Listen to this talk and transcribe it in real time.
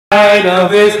light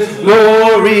of His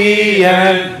glory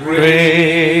and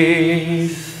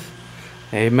grace.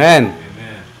 Amen.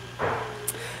 Amen.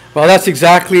 Well, that's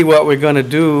exactly what we're going to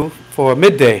do for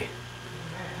midday.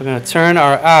 We're going to turn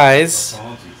our eyes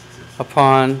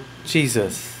upon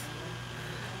Jesus.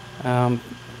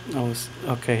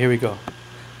 Okay, here we go.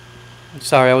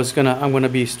 Sorry, I'm going to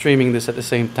be streaming this at the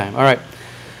same time. All right.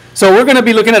 So we're going to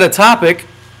be looking at a topic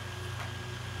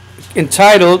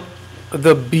entitled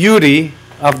The Beauty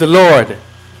of the Lord.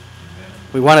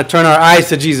 We want to turn our eyes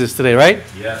to Jesus today, right?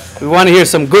 Yes. We want to hear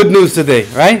some good news today,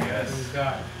 right? Yes.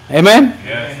 Amen?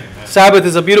 Yes. Amen. Sabbath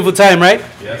is a beautiful time, right?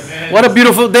 Yes. What a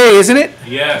beautiful day, isn't it?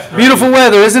 Yes. Beautiful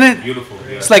weather, isn't it? Beautiful.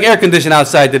 Yes. It's like air conditioning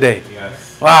outside today.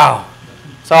 Yes. Wow.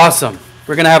 It's awesome.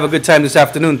 We're going to have a good time this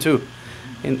afternoon, too,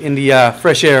 in the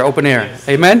fresh air, open air. Yes.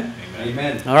 Amen?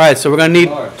 Amen. All right, so we're going to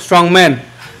need strong men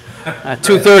at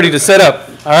 2:30 to set up.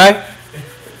 All right?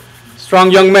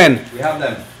 Strong young men. We have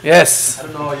them. Yes. I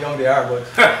don't know how young they are,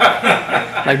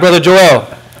 but Like Brother Joel.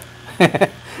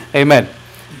 Amen.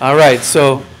 All right,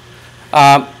 so,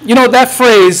 that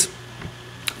phrase,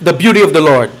 the beauty of the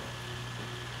Lord,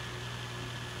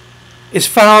 is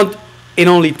found in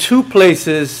only 2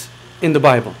 places in the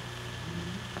Bible.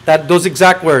 Those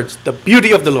exact words, the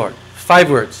beauty of the Lord, 5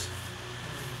 words.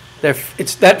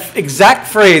 It's that exact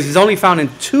phrase is only found in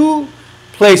 2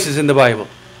 places in the Bible.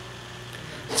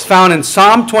 It's found in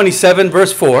Psalm 27,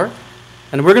 verse 4.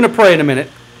 And we're going to pray in a minute.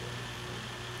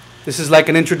 This is like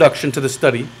an introduction to the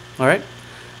study. All right?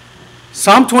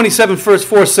 Psalm 27, verse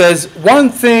 4 says, "One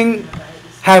thing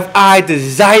have I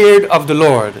desired of the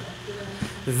Lord,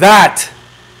 that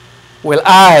will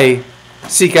I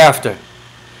seek after."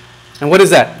 And what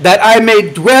is that? "That I may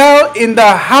dwell in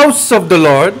the house of the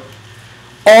Lord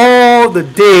all the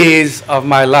days of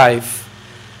my life."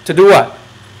 To do what?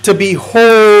 To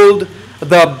behold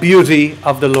the beauty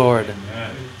of the Lord.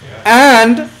 Amen.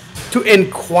 And to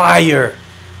inquire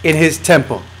in His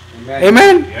temple. Amen.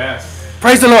 Amen? Yes.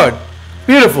 Praise the Lord.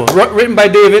 Beautiful. Written by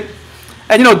David.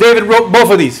 And David wrote both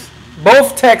of these.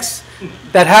 Both texts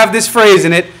that have this phrase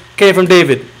in it came from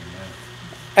David.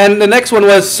 And the next one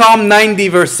was Psalm 90,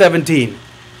 verse 17.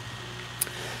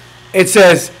 It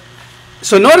says,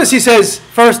 so notice he says,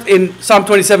 first in Psalm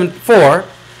 27, 4,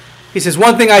 he says,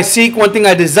 "One thing I seek, one thing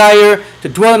I desire, to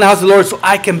dwell in the house of the Lord, so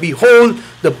I can behold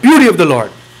the beauty of the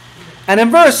Lord." And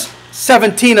in verse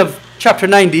 17 of chapter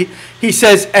 90, he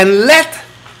says, "And let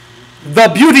the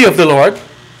beauty of the Lord,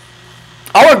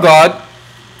 our God,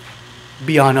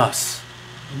 be on us,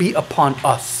 be upon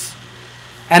us.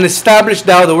 And establish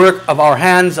thou the work of our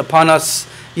hands upon us.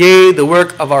 Yea, the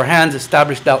work of our hands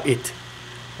establish thou it."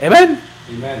 Amen?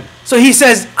 Amen. So he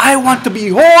says, I want to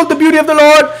behold the beauty of the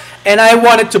Lord, and I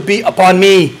want it to be upon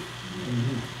me.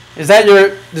 Is that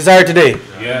your desire today?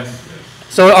 Yes.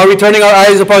 So are we turning our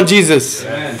eyes upon Jesus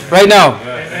Amen. right now?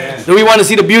 Yes. Do we want to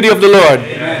see the beauty of the Lord?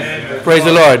 Amen. Praise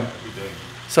the Lord.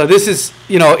 So this is,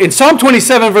 in Psalm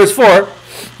 27 verse 4,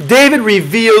 David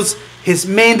reveals his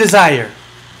main desire,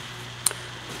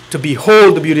 to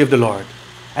behold the beauty of the Lord.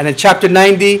 And in chapter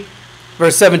 90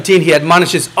 verse 17, he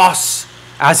admonishes us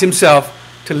as himself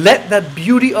to let that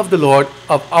beauty of the Lord,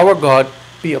 of our God,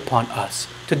 be upon us.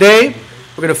 Today,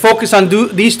 we're going to focus on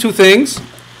these 2 things.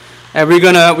 And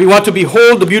we want to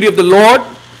behold the beauty of the Lord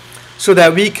so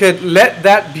that we could let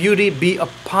that beauty be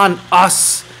upon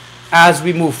us as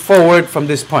we move forward from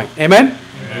this point. Amen?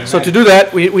 Amen. So to do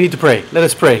that, we need to pray. Let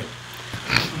us pray.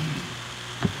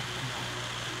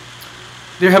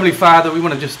 Dear Heavenly Father, we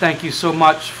want to just thank you so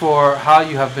much for how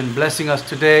you have been blessing us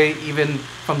today, even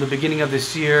from the beginning of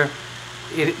this year.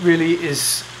 It really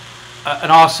is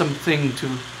an awesome thing to,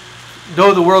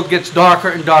 though the world gets darker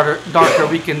and darker,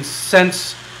 we can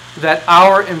sense that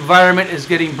our environment is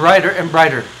getting brighter and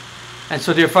brighter. And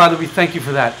so, dear Father, we thank you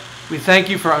for that. We thank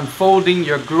you for unfolding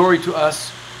your glory to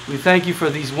us. We thank you for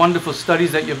these wonderful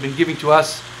studies that you've been giving to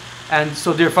us. And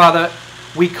so, dear Father,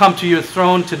 we come to your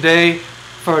throne today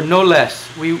for no less.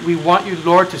 We want you,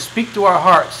 Lord, to speak to our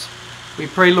hearts. We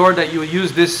pray, Lord, that you will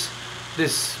use this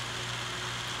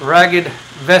ragged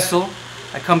vessel.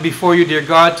 I come before you, dear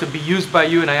God, to be used by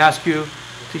you, and I ask you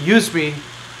to use me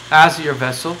as your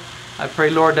vessel. I pray,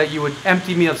 Lord, that you would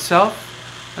empty me of self,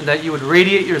 and that you would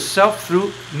radiate yourself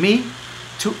through me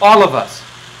to all of us.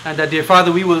 And that, dear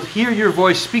Father, we will hear your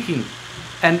voice speaking,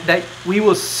 and that we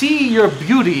will see your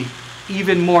beauty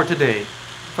even more today.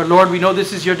 For, Lord, we know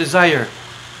this is your desire,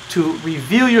 to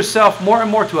reveal yourself more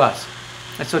and more to us.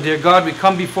 And so, dear God, we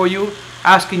come before you,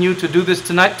 asking you to do this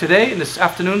today, and this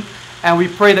afternoon, and we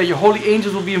pray that your holy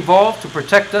angels will be involved to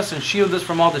protect us and shield us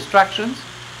from all distractions.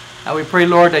 And we pray,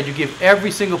 Lord, that you give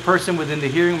every single person within the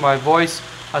hearing of my voice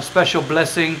a special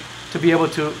blessing to be able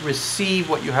to receive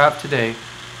what you have today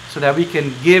so that we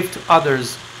can give to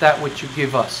others that which you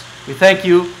give us. We thank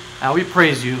you and we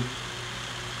praise you.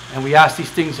 And we ask these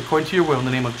things according to your will in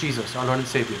the name of Jesus, our Lord and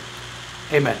Savior.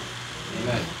 Amen.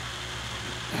 Amen.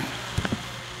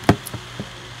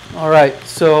 All right,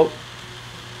 so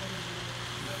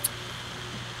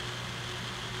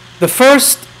the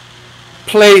first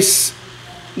place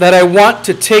that I want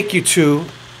to take you to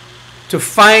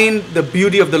find the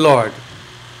beauty of the Lord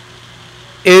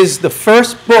is the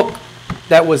first book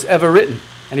that was ever written.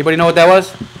 Anybody know what that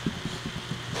was?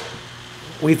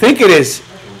 We think it is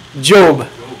Job.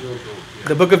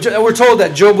 The book of Job. We're told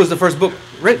that Job was the first book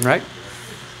written, right?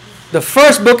 The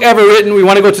first book ever written. We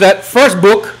want to go to that first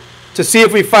book to see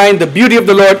if we find the beauty of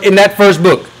the Lord in that first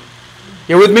book.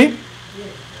 You with me?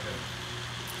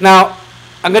 Now,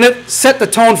 I'm going to set the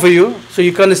tone for you so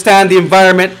you can understand the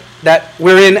environment that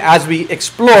we're in as we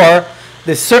explore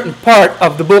this certain part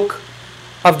of the book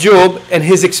of Job and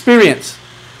his experience.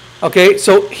 Okay,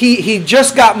 so he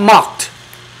just got mocked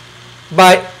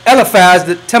by Eliphaz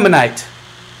the Temanite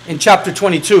in chapter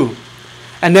 22.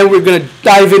 And then we're going to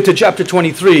dive into chapter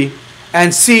 23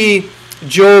 and see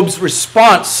Job's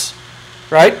response,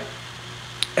 right?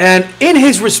 And in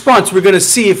his response, we're going to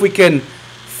see if we can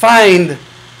find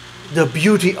the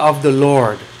beauty of the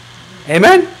Lord.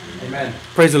 Amen? Amen.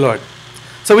 Praise the Lord.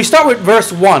 So we start with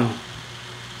verse 1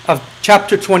 of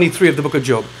chapter 23 of the book of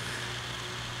Job.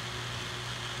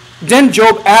 Then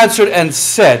Job answered and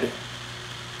said,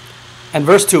 and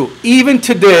verse 2, even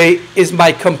today is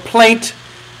my complaint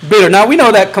bitter. Now we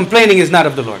know that complaining is not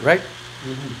of the Lord, right?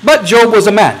 Mm-hmm. But Job was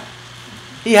a man.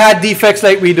 He had defects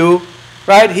like we do,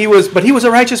 right? But he was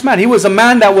a righteous man. He was a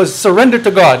man that was surrendered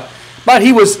to God. But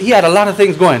he had a lot of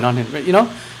things going on him, you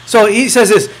know? So he says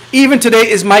this, even today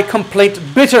is my complaint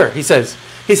bitter, he says.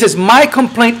 He says, my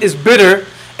complaint is bitter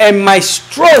and my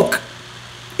stroke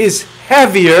is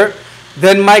heavier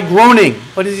than my groaning.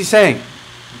 What is he saying?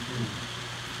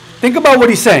 Think about what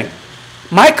he's saying.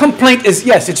 My complaint is,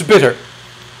 yes, it's bitter.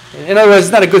 In other words,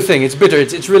 it's not a good thing. It's bitter.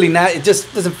 It's really not. It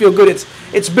just doesn't feel good.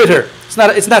 It's bitter.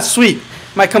 It's not sweet.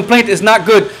 My complaint is not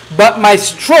good, but my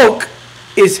stroke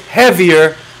is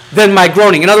heavier than my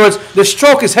groaning. In other words, the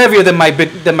stroke is heavier than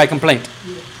my complaint.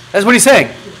 That's what he's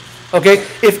saying. Okay?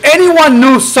 If anyone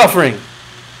knew suffering,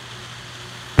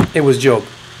 it was Job.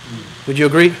 Would you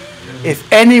agree?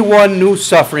 If anyone knew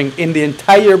suffering in the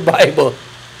entire Bible,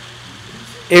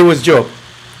 it was Job.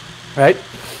 Right?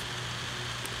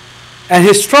 And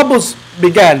his troubles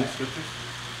began.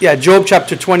 Yeah, Job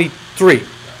chapter 23.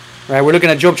 Right? We're looking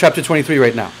at Job chapter 23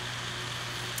 right now.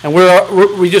 And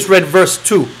we just read verse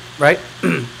 2, right?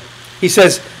 He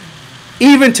says,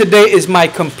 even today is my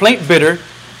complaint bitter,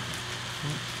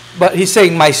 but he's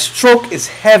saying my stroke is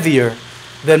heavier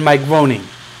than my groaning.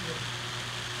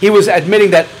 He was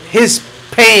admitting that his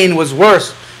pain was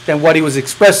worse than what he was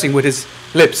expressing with his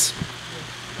lips.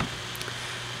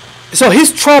 So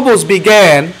his troubles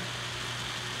began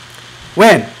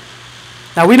when?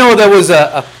 Now we know there was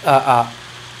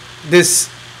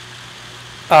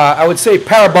I would say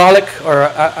parabolic or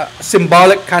a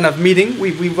symbolic kind of meeting.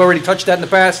 We've already touched that in the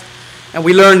past. And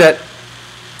we learned that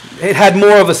it had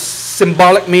more of a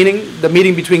symbolic meaning, the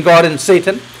meeting between God and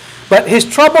Satan. But his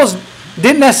troubles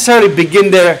didn't necessarily begin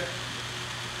there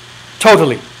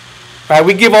totally. Right?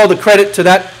 We give all the credit to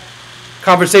that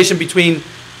conversation between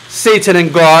Satan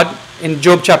and God in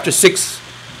Job chapter 6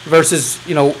 verses,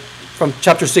 from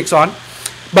chapter 6 on.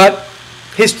 But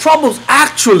his troubles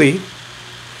actually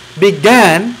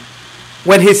began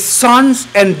when his sons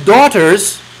and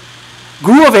daughters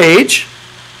grew of age.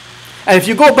 And if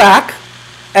you go back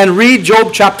and read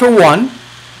Job chapter 1,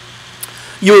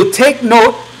 you'll take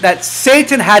note that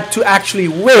Satan had to actually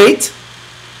wait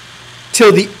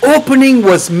till the opening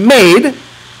was made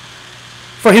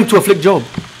for him to afflict Job.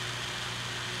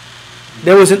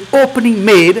 There was an opening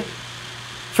made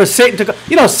for Satan to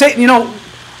go. Satan,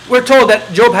 we're told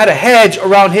that Job had a hedge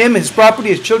around him, his property,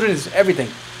 his children, his everything.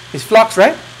 His flocks,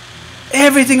 right?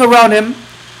 Everything around him,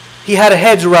 he had a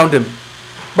hedge around him.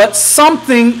 But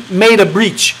something made a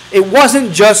breach. It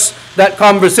wasn't just that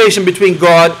conversation between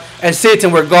God and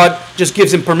Satan where God just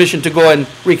gives him permission to go and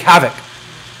wreak havoc.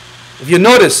 If you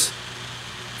notice,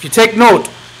 if you take note,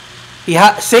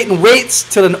 Satan waits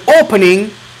till an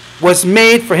opening was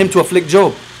made for him to afflict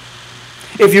Job.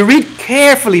 If you read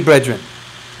carefully, brethren,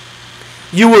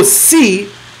 you will see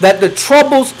that the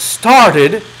troubles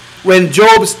started when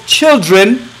Job's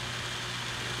children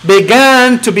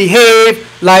began to behave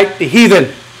like the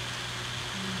heathen.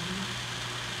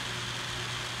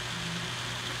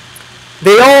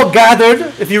 They all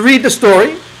gathered, if you read the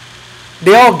story,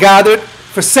 they all gathered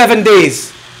for 7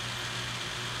 days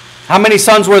How many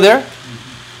sons were there?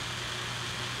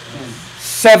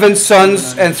 7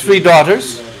 sons and 3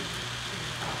 daughters.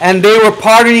 And they were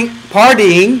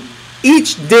partying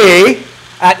each day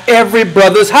at every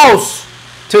brother's house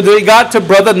till they got to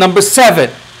brother number 7.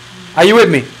 Are you with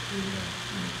me?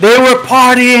 They were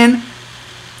partying,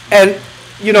 and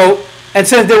and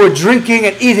since they were drinking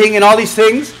and eating and all these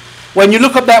things, when you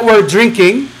look up that word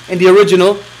drinking in the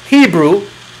original Hebrew,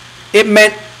 it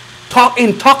meant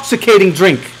intoxicating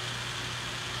drink.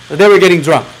 They were getting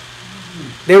drunk.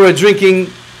 They were drinking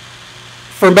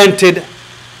fermented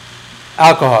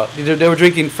alcohol. They were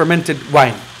drinking fermented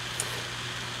wine.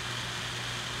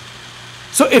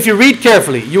 So if you read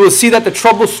carefully, you will see that the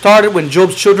trouble started when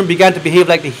Job's children began to behave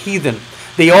like the heathen.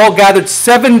 They all gathered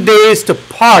 7 days to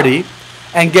party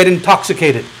and get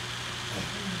intoxicated.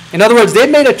 In other words, they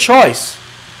made a choice.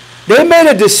 They made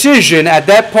a decision at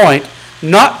that point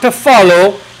not to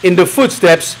follow in the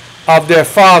footsteps of their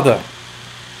father.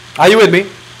 Are you with me?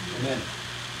 Amen.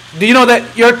 Do you know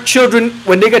that your children,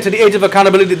 when they get to the age of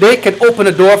accountability, they can open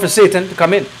a door for Satan to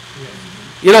come in? Yes.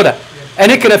 You know that? Yes.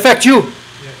 And it can affect you.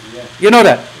 Yes. You know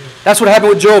that? Yes. That's what happened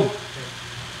with Job.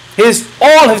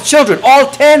 All his children, all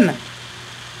 10.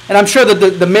 And I'm sure that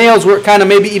the males were kind of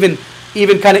maybe even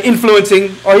kind of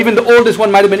influencing, or even the oldest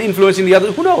one might have been influencing the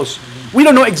others. Who knows? We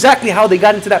don't know exactly how they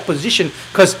got into that position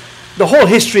because the whole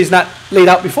history is not laid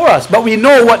out before us. But we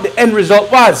know what the end result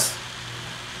was.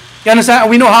 You understand? And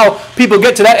we know how people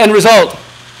get to that end result.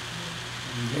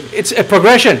 It's a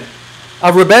progression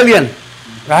of rebellion,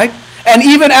 right? And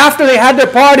even after they had their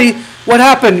party, what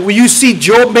happened? Well, you see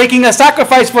Job making a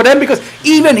sacrifice for them because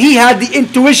even he had the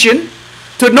intuition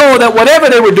to know that whatever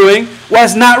they were doing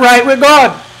was not right with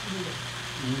God.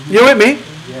 You with me?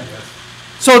 Yes.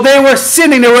 So they were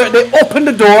sinning. They opened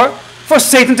the door for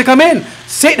Satan to come in.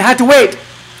 Satan had to wait.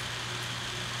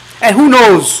 And who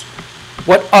knows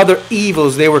what other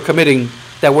evils they were committing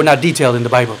that were not detailed in the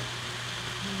Bible.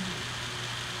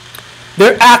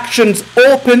 Their actions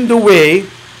opened the way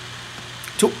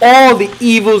to all the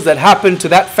evils that happened to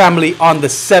that family on the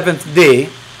 7th day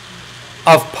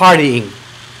of partying.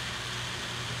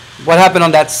 What happened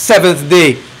on that 7th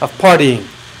day of partying?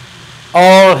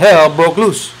 All hell broke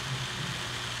loose.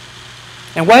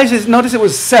 And why is this? Notice it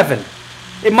was 7.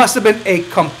 It must have been a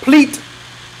complete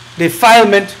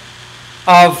defilement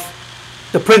of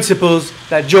the principles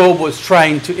that Job was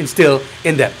trying to instill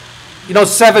in them.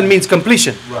 7 means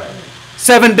completion. Right.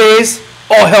 7 days,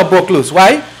 all hell broke loose.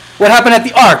 Why? What happened at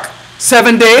the ark?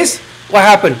 7 days, what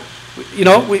happened?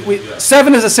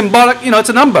 7 is a symbolic, it's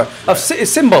a number, a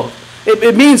symbol.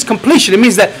 It means completion. It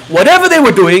means that whatever they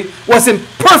were doing was in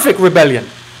perfect rebellion.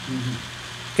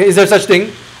 Okay, is there such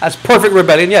thing as perfect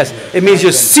rebellion? Yes. It means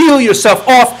you seal yourself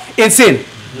off in sin.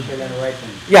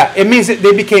 Yeah, it means that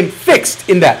they became fixed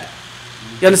in that.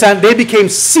 You understand? They became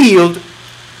sealed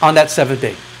on that 7th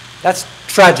day. That's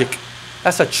tragic.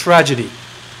 That's a tragedy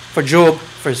for Job,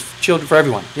 for his children, for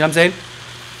everyone. You know what I'm saying?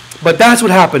 But that's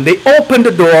what happened. They opened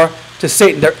the door to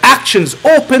Satan. Their actions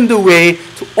opened the way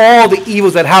to all the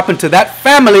evils that happened to that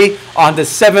family on the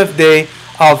 7th day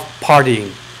of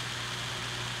partying.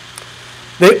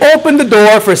 They opened the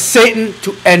door for Satan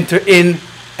to enter in,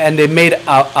 and they made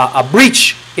a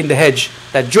breach in the hedge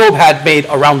that Job had made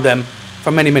around them for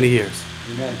many, many years.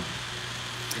 Amen.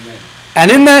 Amen.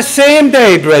 And in that same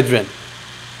day, brethren,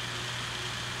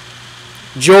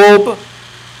 Job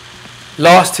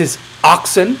lost his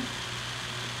oxen,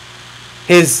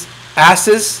 his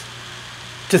asses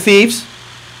to thieves,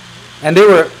 and there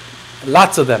were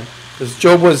lots of them, because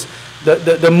Job was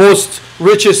the most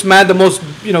richest man, the most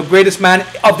greatest man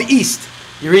of the East.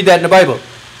 You read that in the Bible.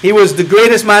 He was the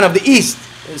greatest man of the East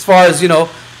as far as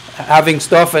having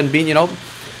stuff and being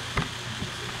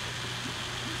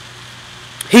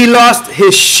He lost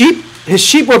his sheep. His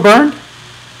sheep were burned.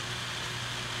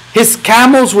 His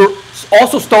camels were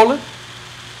also stolen.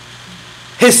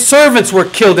 His servants were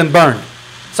killed and burned.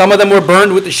 Some of them were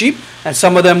burned with the sheep, and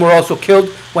some of them were also killed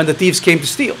when the thieves came to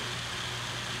steal.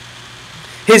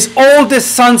 His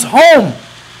oldest son's home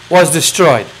was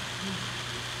destroyed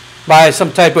by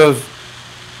some type of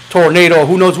tornado,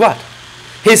 who knows what.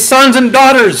 His sons and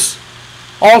daughters,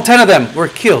 all 10 of them, were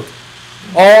killed,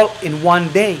 all in one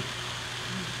day.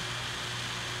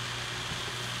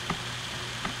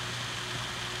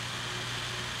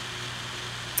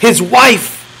 His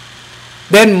wife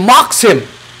then mocks him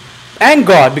and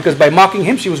God, because by mocking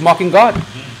him, she was mocking God.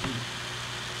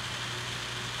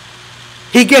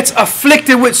 He gets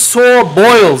afflicted with sore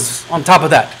boils on top of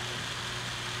that,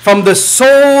 from the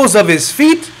soles of his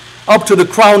feet up to the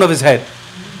crown of his head.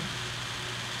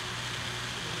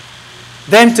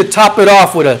 Then to top it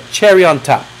off with a cherry on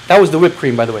top. That was the whipped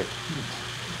cream, by the way.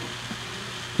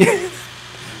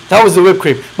 That was the whipped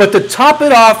cream. But to top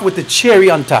it off with the cherry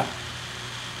on top,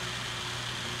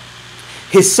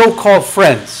 his so-called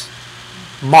friends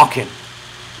mock him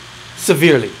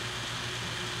severely.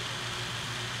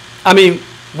 I mean,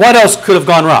 what else could have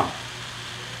gone wrong?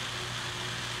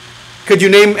 Could you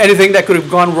name anything that could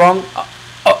have gone wrong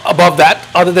above that,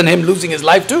 other than him losing his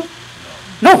life too?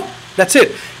 No, that's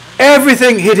it.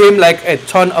 Everything hit him like a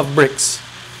ton of bricks.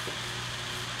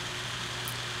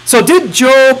 So did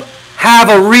Job have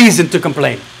a reason to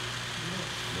complain?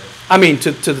 I mean,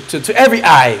 to every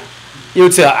eye, you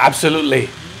would say, absolutely,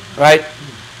 right?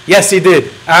 Yes, he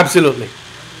did, absolutely.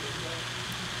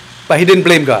 But he didn't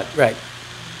blame God, right?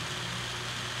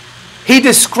 He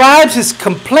describes his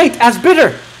complaint as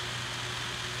bitter.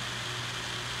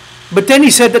 But then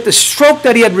he said that the stroke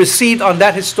that he had received on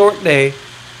that historic day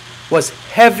was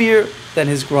heavier than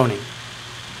his groaning.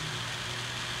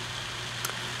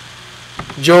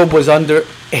 Job was under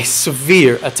a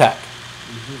severe attack.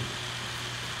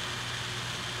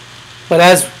 But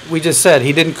as we just said,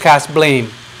 he didn't cast blame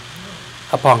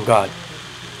upon God.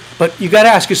 But you got to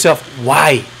ask yourself,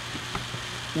 why?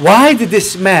 Why did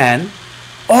this man,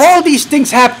 all these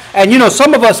things happen? And you know,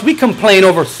 some of us, we complain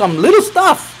over some little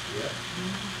stuff.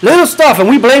 Little stuff, and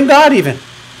we blame God even.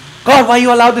 God, why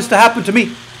you allowed this to happen to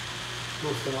me?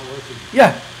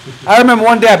 Yeah. I remember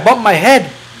one day I bumped my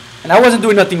head, and I wasn't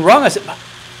doing nothing wrong. I said,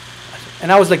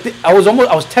 and I was like, I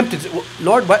was tempted to,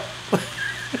 Lord, what?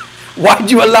 Why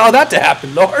did you allow that to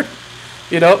happen, Lord?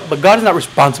 You know, but God is not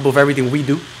responsible for everything we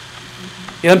do. You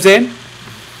know what I'm saying?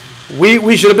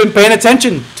 We should have been paying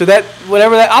attention to that,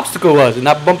 whatever that obstacle was, and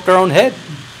not bumped our own head.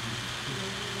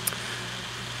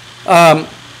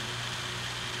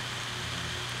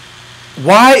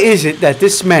 Why is it that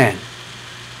this man,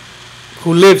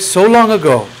 who lived so long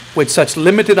ago with such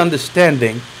limited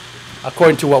understanding,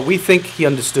 according to what we think he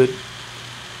understood,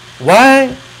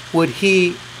 why would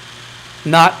he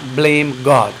not blame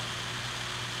God?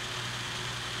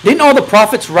 Didn't all the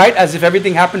prophets write as if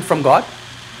everything happened from God?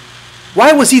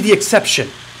 Why was he the exception?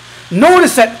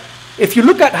 Notice that if you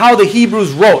look at how the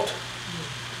Hebrews wrote,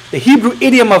 the Hebrew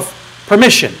idiom of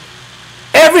permission,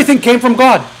 everything came from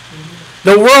God.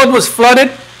 The world was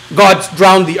flooded, God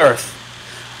drowned the earth.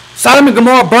 Sodom and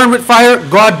Gomorrah burned with fire,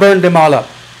 God burned them all up.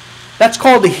 That's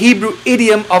called the Hebrew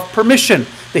idiom of permission.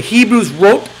 The Hebrews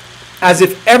wrote as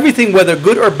if everything, whether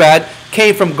good or bad,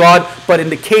 came from God, but in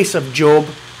the case of Job,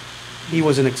 he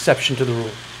was an exception to the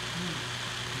rule.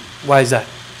 Why is that?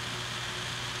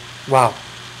 Wow.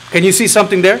 Can you see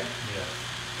something there? Yeah.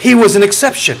 He was an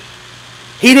exception.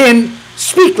 He didn't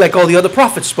speak like all the other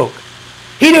prophets spoke.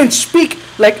 He didn't speak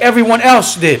like everyone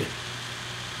else did.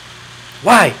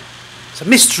 Why? It's a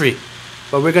mystery.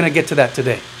 But we're going to get to that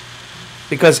today.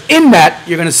 Because in that,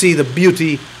 you're going to see the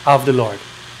beauty of the Lord.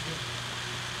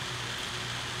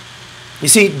 You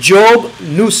see, Job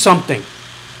knew something.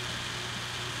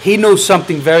 He knew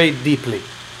something very deeply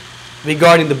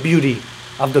regarding the beauty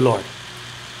of the Lord.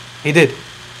 He did.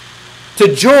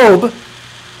 To Job,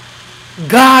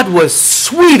 God was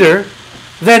sweeter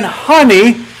than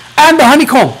honey and the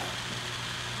honeycomb.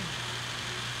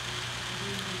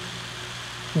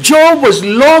 Job was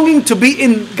longing to be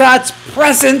in God's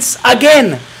presence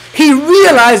again. He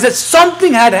realized that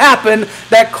something had happened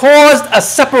that caused a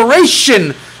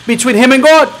separation between him and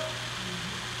God.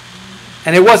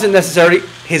 And it wasn't necessarily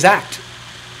his act,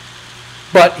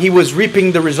 but he was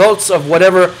reaping the results of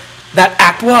whatever that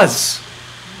act was.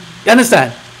 You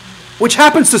understand? Which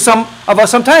happens to some of us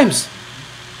sometimes.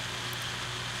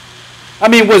 I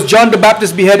mean, was John the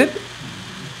Baptist beheaded?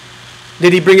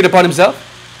 Did he bring it upon himself?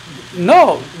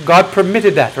 No, God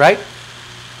permitted that, right?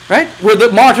 Right? Were the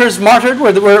martyrs martyred?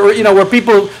 Were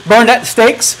people burned at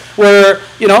stakes?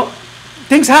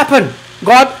 Things happen.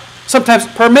 God sometimes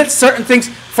permits certain things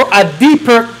for a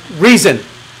deeper reason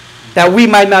that we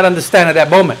might not understand at that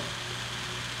moment.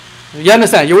 You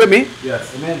understand? You with me?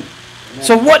 Yes. Amen.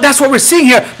 So that's what we're seeing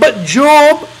here. But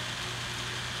to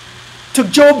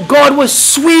Job, God was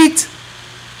sweet.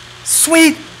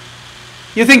 Sweet.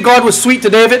 You think God was sweet to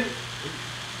David?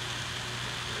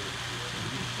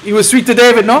 He was sweet to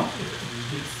David, no?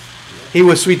 He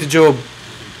was sweet to Job.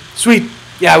 Sweet.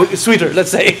 Yeah, sweeter, let's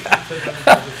say.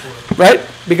 Right?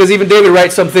 Because even David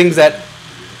writes some things that,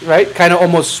 right, kind of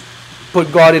almost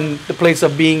put God in the place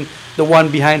of being the one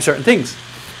behind certain things.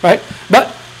 Right?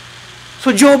 But,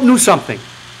 so Job knew something.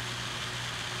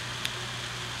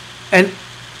 And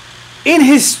in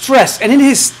his stress and in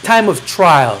his time of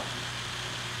trial,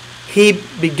 he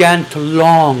began to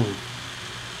long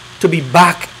to be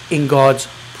back in God's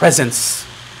presence.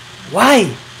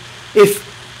 Why? If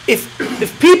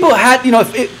people had,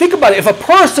 think about it. If a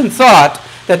person thought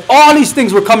that all these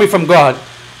things were coming from God,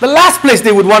 the last place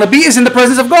they would want to be is in the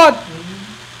presence of God.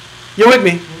 You with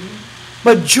me?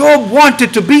 But Job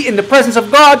wanted to be in the presence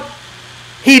of God.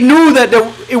 He knew that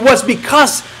it was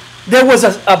because there was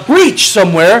a breach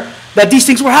somewhere that these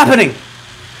things were happening.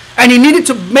 And he needed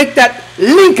to make that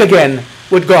link again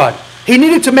with God. He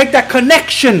needed to make that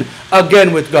connection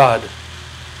again with God.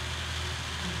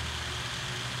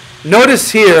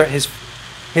 Notice here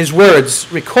his words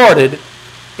recorded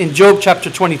in Job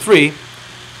chapter 23,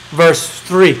 verse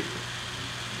 3.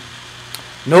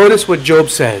 Notice what Job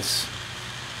says.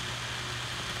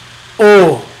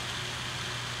 Oh,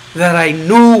 that I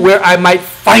knew where I might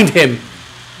find him,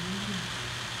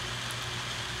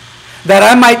 that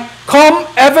I might come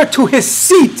ever to his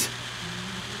seat.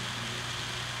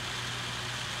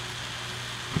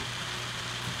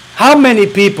 How many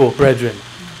people, brethren,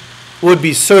 would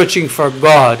be searching for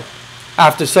God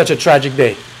after such a tragic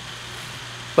day?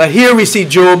 But here we see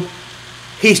Job,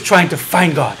 he's trying to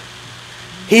find God.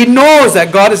 He knows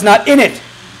that God is not in it.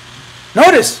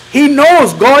 Notice, he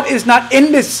knows God is not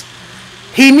in this.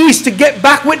 He needs to get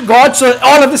back with God so that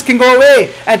all of this can go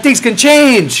away and things can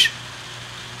change.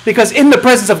 Because in the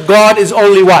presence of God is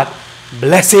only what?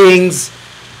 Blessings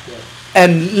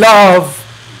and love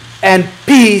and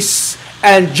peace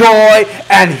and joy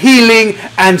and healing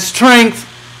and strength.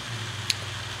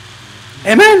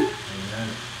 Amen?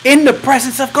 In the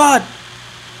presence of God.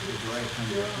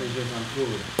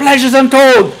 Pleasures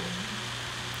untold.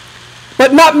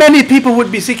 But not many people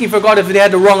would be seeking for God if they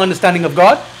had the wrong understanding of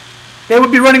God. They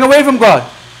would be running away from God.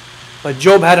 But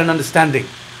Job had an understanding.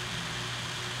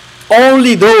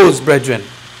 Only those, brethren,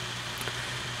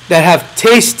 that have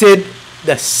tasted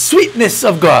the sweetness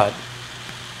of God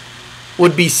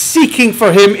would be seeking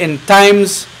for Him in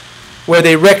times where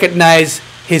they recognize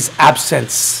His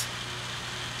absence.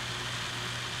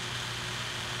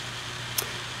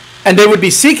 And they would be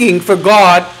seeking for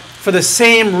God for the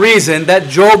same reason that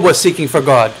Job was seeking for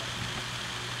God.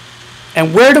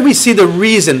 And where do we see the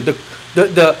reason,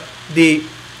 the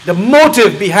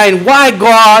motive behind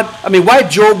why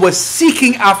Job was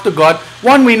seeking after God?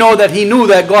 One, we know that he knew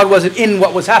that God wasn't in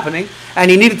what was happening,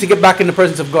 and he needed to get back in the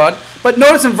presence of God. But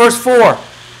notice in verse 4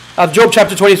 of Job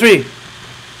chapter 23,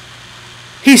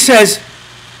 he says,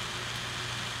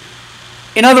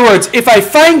 in other words, if I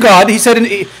find God, he said,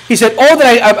 oh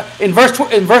that I, in verse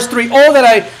 3, oh that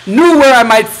I knew where I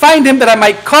might find Him, that I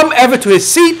might come ever to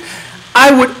His seat,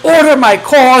 I would order my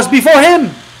cause before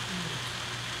Him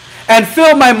and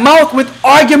fill my mouth with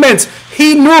arguments.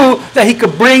 He knew that he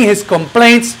could bring his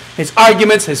complaints, his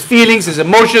arguments, his feelings, his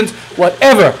emotions,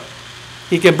 whatever.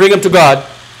 He can bring them to God.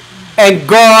 And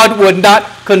God would not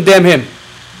condemn him.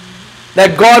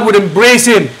 That God would embrace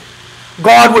him.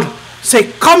 God would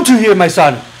say, come to here, my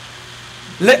son.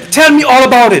 Tell me all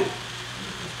about it.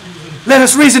 Let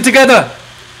us reason together.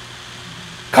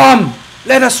 Come,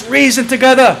 let us reason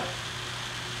together.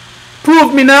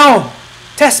 Prove me now.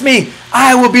 Test me.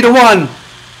 I will be the one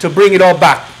to bring it all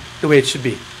back the way it should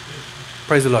be.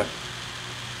 Praise the Lord.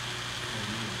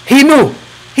 He knew.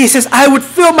 He says, I would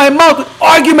fill my mouth with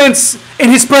arguments in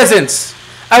His presence.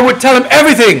 I would tell Him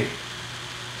everything.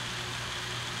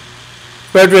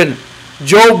 Brethren,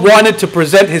 Job wanted to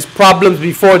present his problems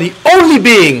before the only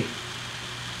being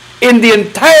in the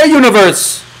entire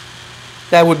universe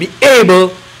that would be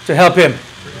able to help him.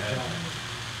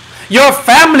 Your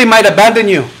family might abandon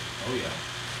you.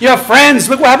 Your friends,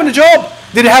 look what happened to Job.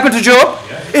 Did it happen to Job?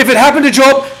 Yes. If it happened to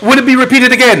Job, would it be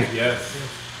repeated again? Yes.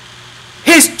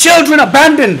 His children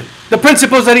abandoned the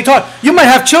principles that he taught. You might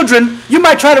have children, you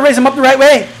might try to raise them up the right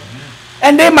way.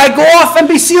 And they might go off and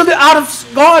be sealed out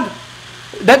of God.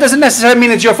 That doesn't necessarily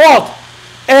mean it's your fault.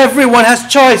 Everyone has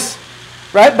choice,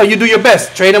 right? But you do your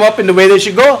best. Train them up in the way they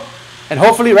should go. And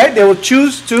hopefully, right, they will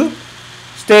choose to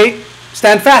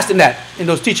stand fast in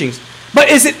those teachings. But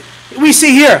we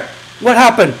see here, what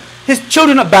happened? His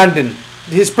children abandoned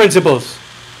his principles.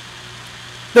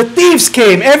 The thieves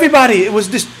came. Everybody, it was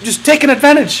just taking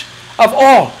advantage of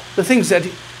all the things that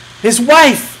his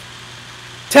wife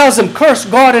tells him, curse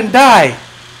God and die.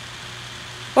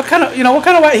 What kind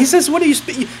of wife? He says, what do you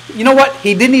speak? You know what?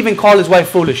 He didn't even call his wife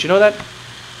foolish. You know that?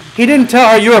 He didn't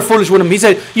tell her, you're a foolish woman. He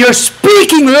said, you're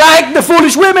speaking like the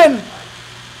foolish women.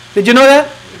 Did you know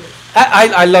that?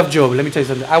 I love Job. Let me tell you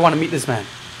something. I want to meet this man.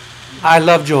 I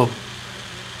love Job.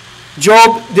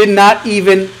 Job did not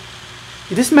even,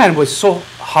 this man was so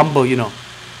humble,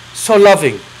 so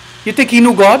loving. You think he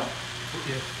knew God?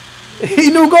 Yes. He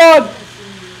knew God.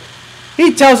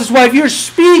 He tells his wife, you're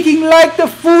speaking like the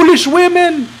foolish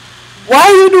women. Why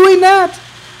are you doing that?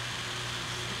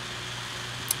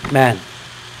 Man,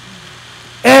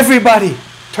 everybody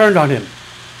turned on him.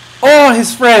 all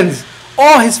his friends,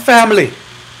 all his family.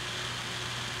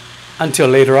 Until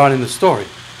later on in the story.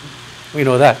 We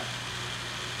know that.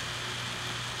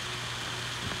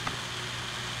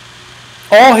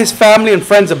 All his family and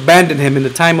friends abandoned him in the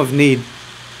time of need.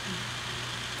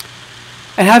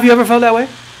 And have you ever felt that way?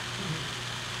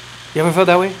 You ever felt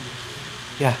that way?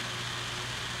 Yeah.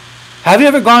 Have you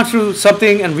ever gone through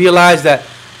something and realized that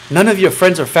none of your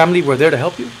friends or family were there to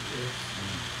help you?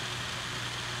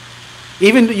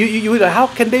 Even you how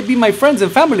can they be my friends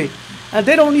and family? And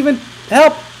they don't even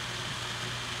help.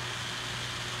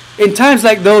 In times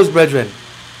like those, brethren,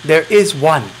 there is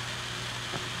one.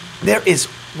 There is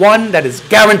one that is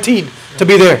guaranteed to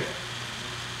be there.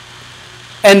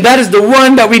 And that is the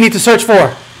one that we need to search for.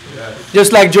 Yes.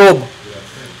 Just like Job.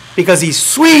 Yes. Because he's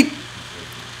sweet.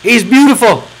 He's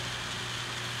beautiful.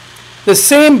 The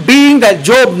same being that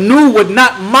Job knew would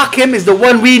not mock him is the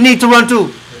one we need to run to.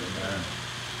 Amen.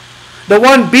 The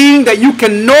one being that you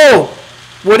can know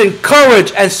would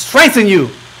encourage and strengthen you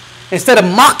instead of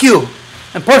mock you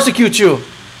and persecute you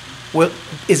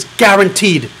is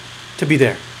guaranteed to be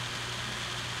there.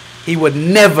 He would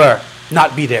never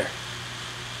not be there.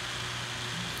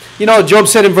 You know, Job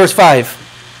said in verse 5,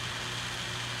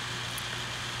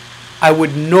 I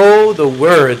would know the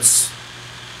words.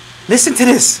 Listen to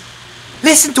this.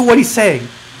 Listen to what he's saying.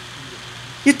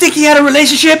 You think he had a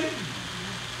relationship?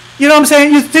 You know what I'm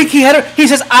saying? You think he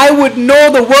says, I would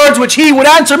know the words which he would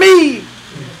answer me.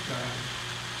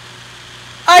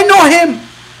 I know him.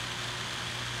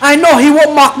 I know he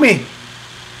won't mock me.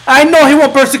 I know he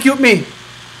won't persecute me.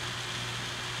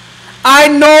 I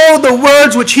know the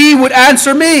words which he would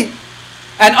answer me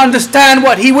and understand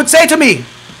what he would say to me.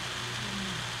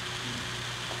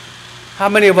 How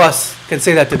many of us can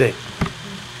say that today?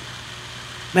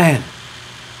 Man,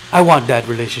 I want that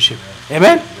relationship.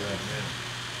 Amen?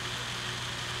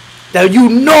 That you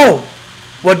know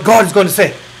what God is going to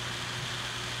say.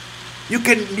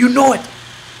 You know it.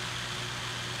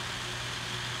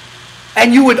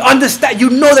 And you would understand,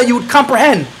 you know that you would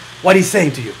comprehend what he's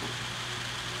saying to you.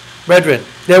 Brethren,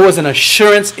 there was an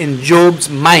assurance in Job's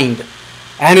mind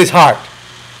and his heart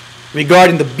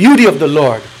regarding the beauty of the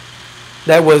Lord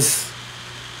that was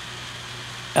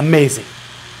amazing.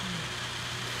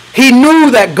 He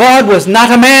knew that God was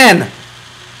not a man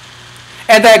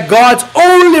and that God's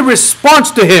only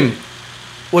response to him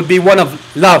would be one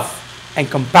of love and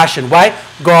compassion. Why?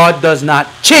 God does not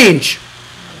change.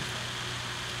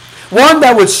 One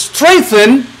that would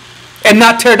strengthen and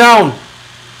not tear down.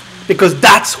 Because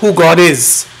that's who God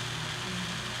is.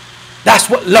 That's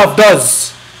what love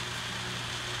does.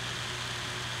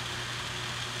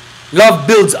 Love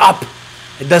builds up.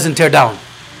 It doesn't tear down.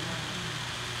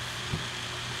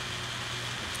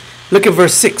 Look at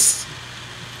verse 6.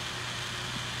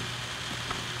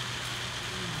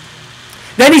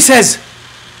 Then he says,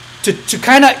 to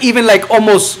kind of even like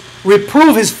almost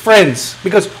reprove his friends.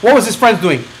 Because what was his friends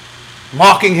doing?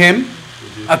 Mocking him,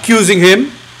 accusing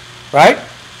him, right?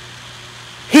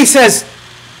 He says,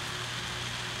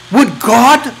 would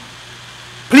God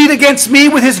plead against me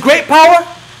with his great power?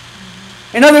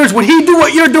 In other words, would he do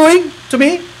what you're doing to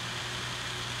me?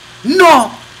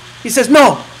 No. He says,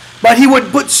 no. But he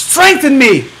would put strength in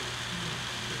me.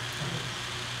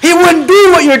 He wouldn't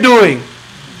do what you're doing.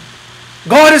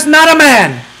 God is not a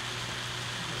man.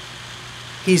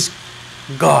 He's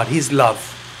God. He's love.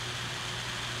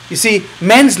 You see,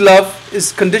 man's love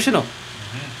is conditional.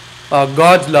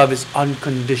 God's love is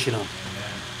unconditional.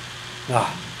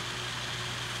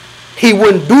 He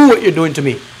wouldn't do what you're doing to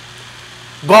me.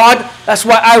 God, that's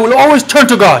why I will always turn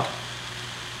to God.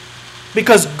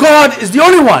 Because God is the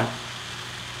only one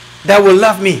that will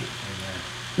love me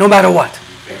no matter what.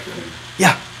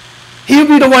 Yeah. He will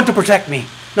be the one to protect me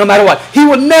no matter what. He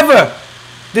will never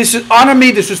dishonor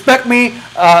me, disrespect me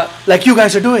like you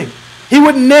guys are doing. He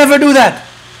would never do that.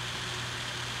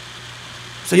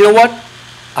 So you know what?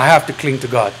 I have to cling to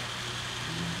God.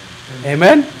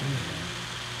 Amen?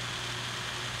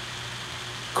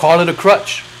 Call it a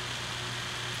crutch.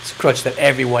 It's a crutch that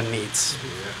everyone needs.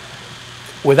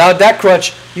 Without that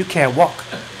crutch, you can't walk.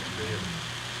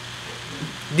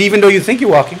 Even though you think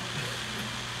you're walking,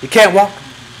 you can't walk.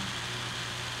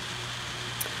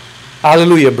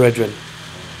 Hallelujah, brethren.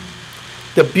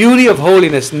 The beauty of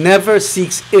holiness never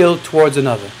seeks ill towards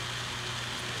another,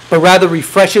 but rather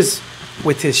refreshes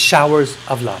with his showers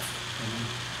of love.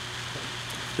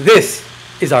 This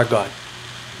is our God.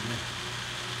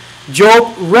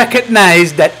 Job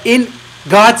recognized that in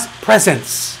God's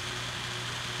presence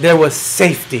there was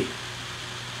safety.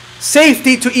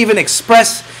 Safety to even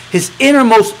express his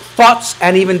innermost thoughts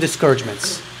and even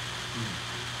discouragements.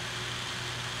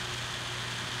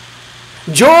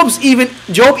 Job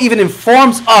even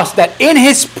informs us that in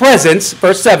his presence,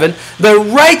 verse 7, the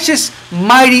righteous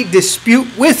mighty dispute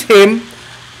with him.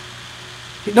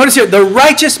 Notice here, the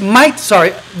righteous might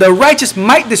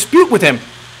dispute with him.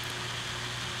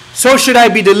 So should I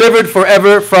be delivered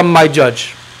forever from my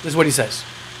judge. This is what he says.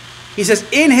 He says,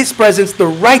 in his presence, the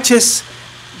righteous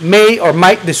may or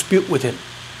might dispute with him.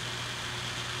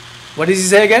 What does he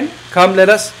say again? Come, let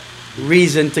us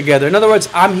reason together. In other words,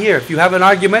 I'm here. If you have an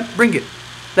argument, bring it.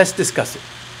 Let's discuss it.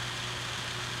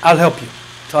 I'll help you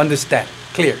to understand.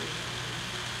 Clear.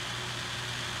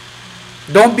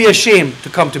 Don't be ashamed to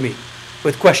come to me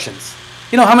with questions.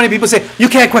 You know how many people say, you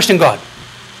can't question God?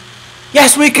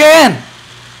 Yes, we can.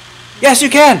 Yes, you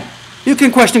can. You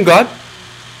can question God.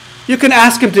 You can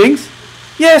ask him things.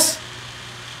 Yes.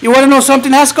 You want to know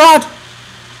something? Ask God.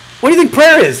 What do you think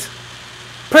prayer is?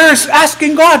 Prayer is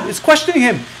asking God. It's questioning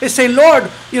him. It's saying, Lord,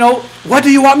 what do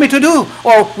you want me to do?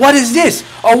 Or what is this?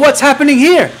 Or what's happening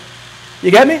here?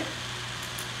 You get me?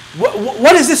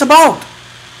 What is this about?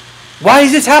 Why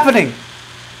is this happening?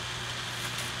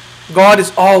 God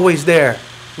is always there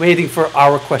waiting for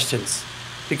our questions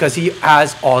because he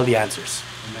has all the answers.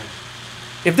 Amen.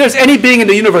 If there's any being in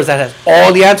the universe that has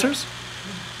all the answers,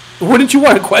 wouldn't you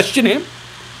want to question him?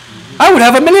 I would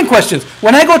have a million questions.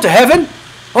 When I go to heaven,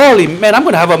 holy man, I'm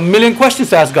going to have a million questions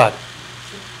to ask God.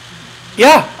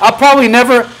 Yeah, I'll probably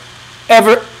never,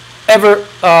 ever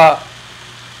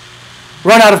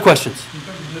run out of questions.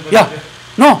 Yeah,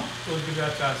 no.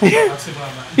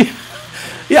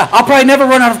 Yeah, I'll probably never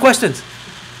run out of questions.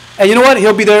 And you know what?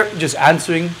 He'll be there just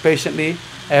answering patiently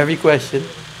every question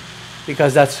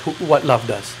because that's what love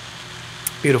does.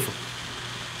 Beautiful.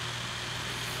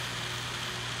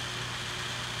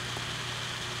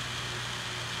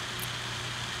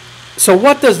 So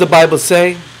what does the Bible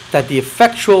say? That the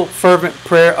effectual fervent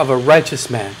prayer of a righteous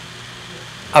man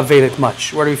availeth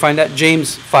much. Where do we find that?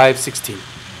 James 5:16.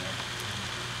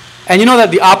 And you know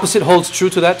that the opposite holds true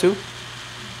to that too?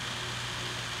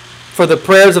 For the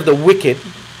prayers of the wicked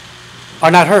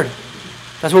are not heard.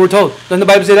 That's what we're told. Doesn't the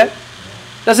Bible say that?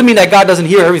 Doesn't mean that God doesn't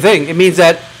hear everything. It means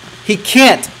that he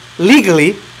can't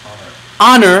legally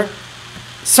honor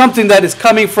something that is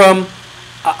coming from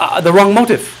the wrong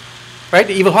motive, right?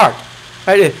 The evil heart,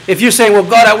 right? If you're saying, well,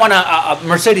 God, I want a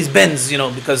Mercedes-Benz,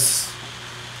 because,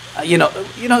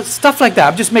 stuff like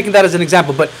that. I'm just making that as an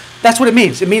example, but that's what it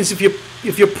means. It means if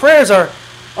your prayers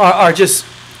are just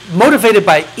motivated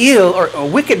by ill or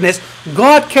wickedness,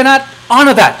 God cannot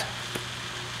honor that.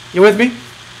 You with me?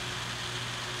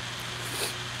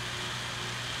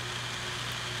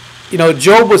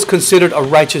 Job was considered a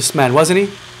righteous man, wasn't he?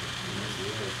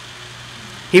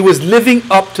 He was living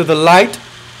up to the light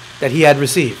that he had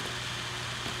received.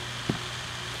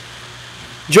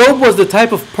 Job was the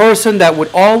type of person that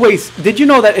would always... Did you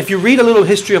know that if you read a little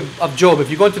history of Job, if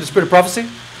you go into the Spirit of Prophecy,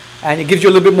 and it gives you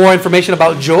a little bit more information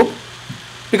about Job,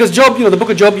 because Job, the book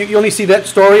of Job, you only see that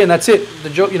story and that's it.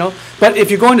 But if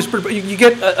you go into Spirit, you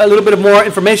get a little bit of more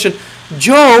information.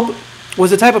 Job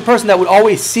was the type of person that would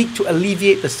always seek to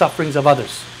alleviate the sufferings of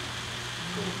others.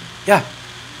 Yeah.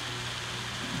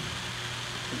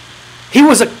 He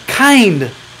was a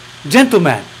kind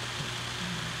gentleman,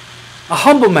 a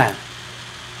humble man.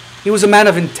 He was a man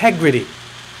of integrity.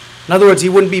 In other words, he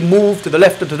wouldn't be moved to the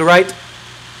left or to the right,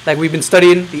 like we've been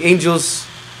studying the angels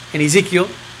in Ezekiel.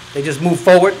 They just move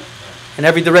forward. In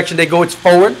every direction they go, it's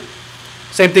forward.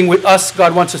 Same thing with us.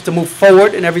 God wants us to move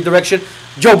forward in every direction.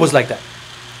 Job was like that.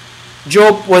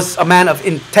 Job was a man of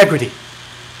integrity.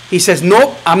 He says,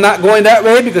 nope, I'm not going that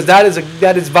way because that's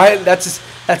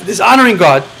dishonoring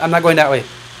God. I'm not going that way.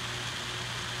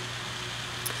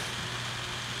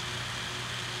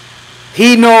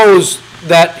 He knows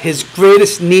that his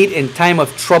greatest need in time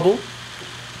of trouble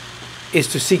is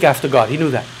to seek after God. He knew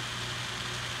that.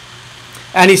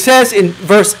 And he says in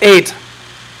verse 8,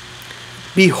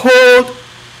 behold,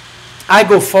 I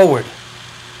go forward.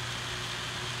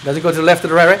 Does it go to the left or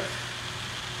the right?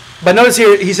 But notice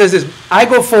here, he says this, I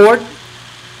go forward,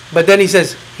 but then he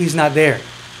says, he's not there.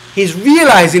 He's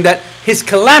realizing that his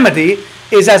calamity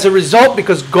is as a result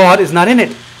because God is not in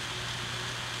it.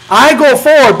 I go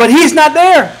forward, but he's not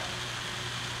there.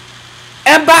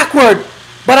 And backward,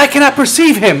 but I cannot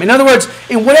perceive him. In other words,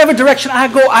 in whatever direction I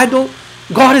go,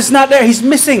 God is not there. He's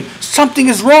missing. Something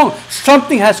is wrong.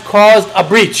 Something has caused a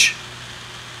breach.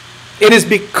 It is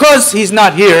because he's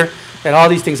not here that all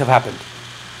these things have happened.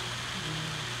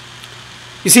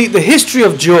 You see, the history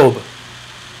of Job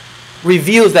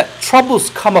reveals that troubles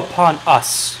come upon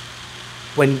us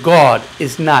when God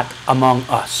is not among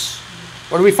us.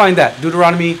 Where do we find that?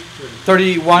 Deuteronomy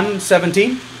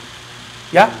 31:17?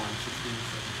 Yeah?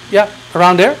 Yeah,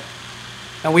 around there.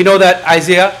 And we know that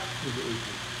Isaiah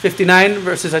 59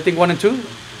 verses, I think, 1 and 2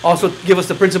 also give us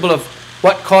the principle of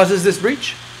what causes this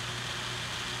breach.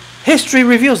 History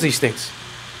reveals these things.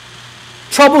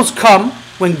 Troubles come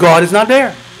when God is not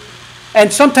there.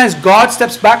 And sometimes God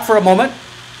steps back for a moment.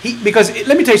 Because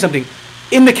let me tell you something.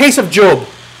 In the case of Job,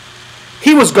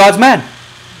 he was God's man.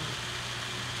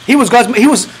 He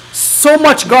was so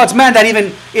much God's man that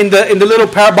even in the little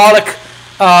parabolic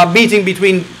meeting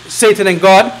between Satan and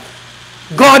God,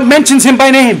 God mentions him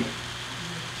by name.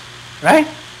 Right?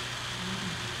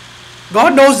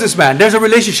 God knows this man. There's a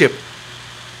relationship.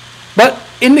 But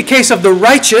in the case of the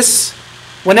righteous,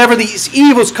 whenever these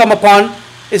evils come upon,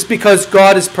 it's because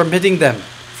God is permitting them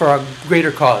for a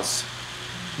greater cause.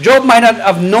 Job might not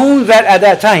have known that at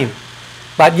that time,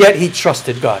 but yet he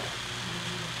trusted God.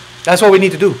 That's what we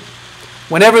need to do.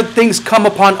 Whenever things come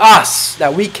upon us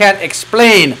that we can't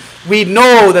explain, we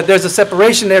know that there's a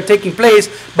separation there taking place,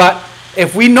 but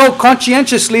if we know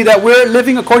conscientiously that we're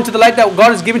living according to the light that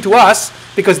God has given to us,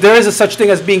 because there is a such thing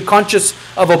as being conscious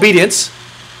of obedience.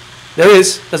 There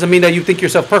is. Doesn't mean that you think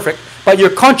yourself perfect, but you're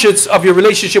conscious of your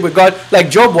relationship with God, like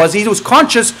Job was. He was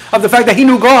conscious of the fact that he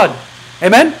knew God.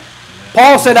 Amen?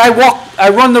 Paul said, I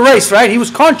run the race, right? He was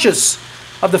conscious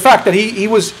of the fact that he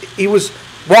was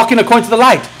walking according to the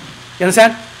light. You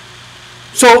understand?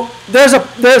 So there's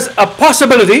a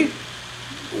possibility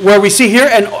where we see here,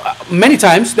 and many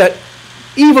times, that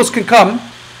evils can come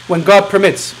when God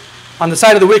permits. On the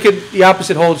side of the wicked, the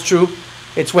opposite holds true.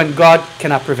 It's when God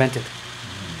cannot prevent it.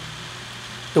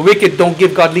 The wicked don't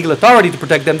give God legal authority to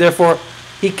protect them, therefore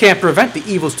he can't prevent the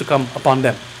evils to come upon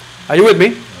them. Are you with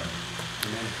me?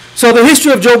 So the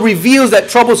history of Job reveals that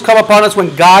troubles come upon us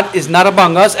when God is not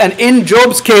among us, and in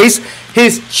Job's case,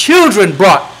 his children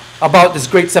brought about this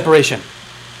great separation.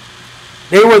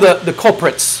 They were the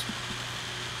culprits.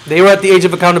 They were at the age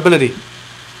of accountability.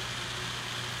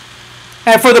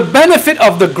 And for the benefit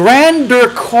of the grander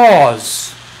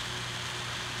cause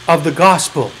of the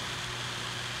gospel,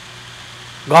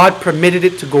 God permitted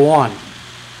it to go on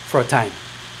for a time.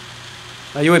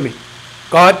 Are you with me?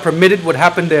 God permitted what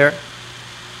happened there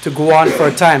to go on for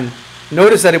a time.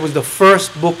 Notice that it was the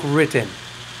first book written.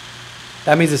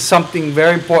 That means there's something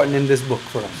very important in this book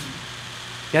for us.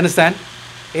 You understand?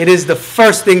 It is the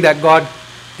first thing that God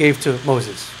gave to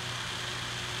Moses.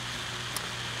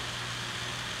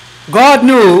 God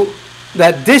knew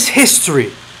that this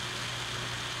history,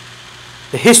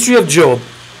 the history of Job,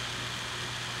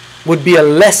 would be a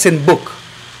lesson book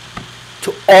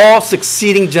to all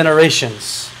succeeding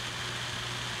generations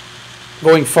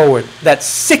going forward. That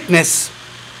sickness,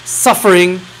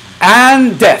 suffering,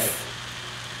 and death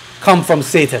come from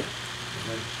Satan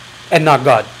and not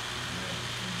God.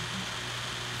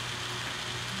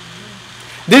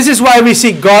 This is why we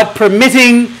see God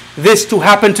permitting this to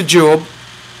happen to Job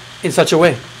in such a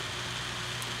way.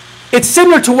 It's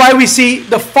similar to why we see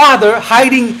the Father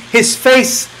hiding his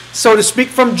face, so to speak,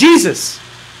 from Jesus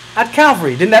at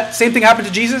Calvary. Didn't that same thing happen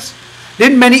to Jesus?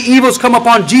 Didn't many evils come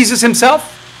upon Jesus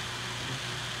himself?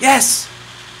 Yes.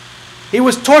 He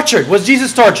was tortured. Was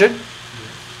Jesus tortured?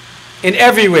 In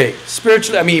every way.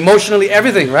 Spiritually, emotionally,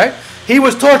 everything, right? He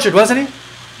was tortured, wasn't he?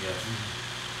 Yes.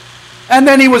 And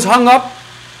then he was hung up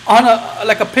on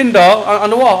like a pin doll on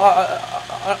the wall,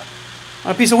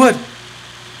 on a piece of wood.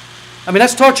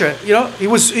 That's torture. He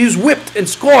was whipped and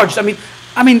scourged.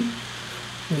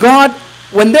 God,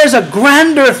 when there's a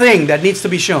grander thing that needs to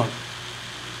be shown,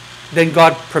 then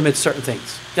God permits certain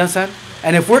things. You understand?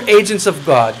 And if we're agents of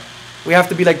God, we have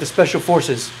to be like the special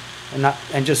forces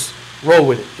and just roll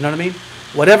with it. You know what I mean?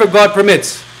 Whatever God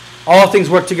permits, all things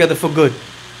work together for good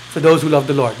for those who love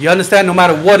the Lord. You understand? No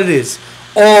matter what it is,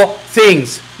 all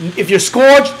things. If you're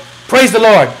scourged, praise the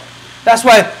Lord. That's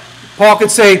why Paul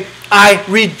could say, I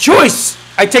rejoice.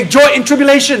 I take joy in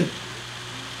tribulation.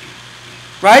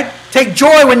 Right? Take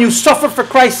joy when you suffer for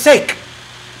Christ's sake.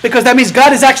 Because that means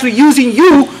God is actually using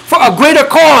you for a greater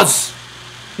cause.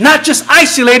 Not just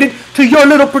isolated to your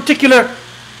little particular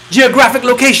geographic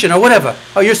location or whatever,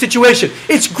 or your situation.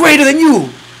 It's greater than you.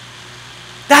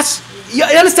 You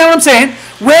understand what I'm saying?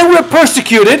 When we're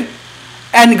persecuted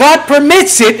and God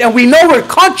permits it and we know we're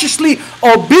consciously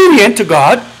obedient to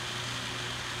God,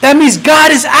 that means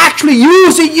God is actually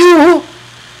using you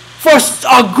for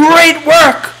a great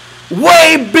work.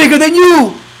 Way bigger than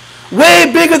you.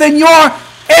 Way bigger than your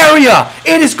area.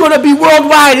 It is going to be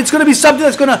worldwide. It's going to be something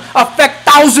that's going to affect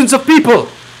thousands of people.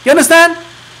 You understand?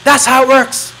 That's how it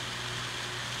works.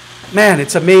 Man,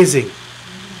 it's amazing.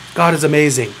 God is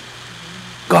amazing.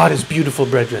 God is beautiful,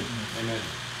 brethren. Amen.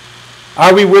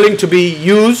 Are we willing to be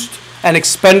used and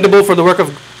expendable for the work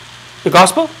of the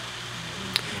gospel?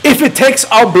 If it takes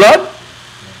our blood,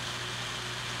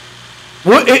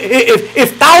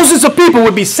 If thousands of people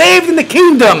would be saved in the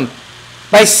kingdom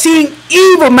by seeing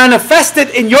evil manifested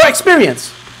in your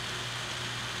experience,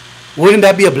 wouldn't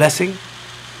that be a blessing?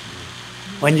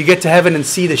 When you get to heaven and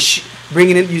see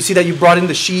bringing in, you see that you brought in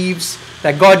the sheaves,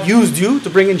 that God used you to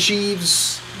bring in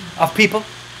sheaves of people,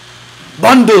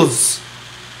 bundles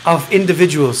of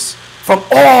individuals from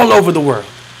all over the world.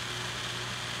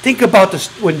 Think about this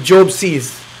when Job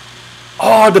sees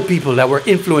all the people that were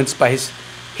influenced by his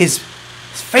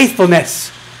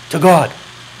faithfulness to God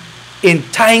in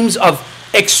times of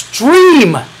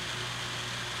extreme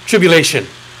tribulation.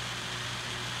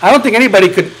 I don't think anybody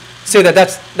could say that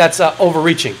that's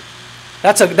overreaching.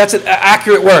 That's an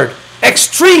accurate word.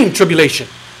 Extreme tribulation.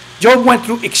 Job went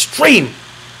through extreme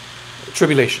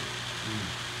tribulation.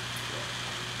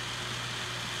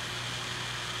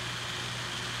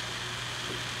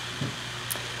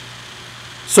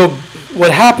 So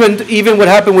what happened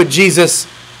with Jesus,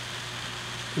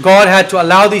 God had to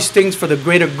allow these things for the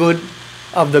greater good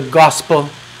of the gospel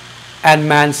and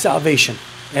man's salvation.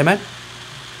 Amen?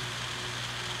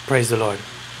 Praise the Lord.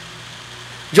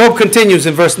 Job continues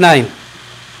in verse 9.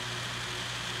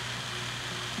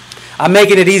 I'm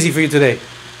making it easy for you today.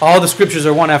 All the scriptures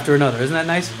are one after another. Isn't that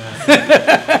nice?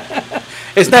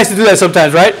 It's nice to do that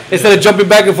sometimes, right? Instead of jumping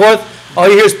back and forth, all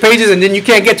you hear is pages and then you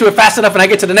can't get to it fast enough and I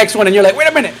get to the next one and you're like, wait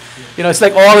a minute. You know, it's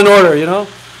like all in order, you know.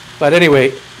 But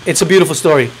anyway, it's a beautiful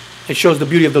story. It shows the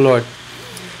beauty of the Lord.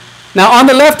 Now on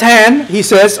the left hand, he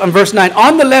says on verse 9,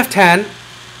 on the left hand,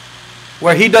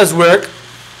 where he does work,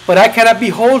 but I cannot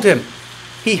behold him.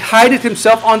 He hideth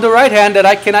himself on the right hand that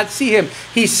I cannot see him.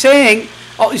 He's saying,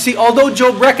 you see, although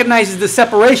Job recognizes the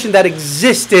separation that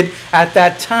existed at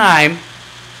that time,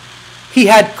 he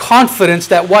had confidence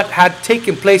that what had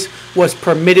taken place was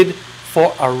permitted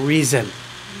for a reason.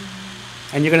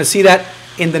 And you're going to see that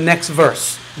in the next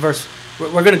verse.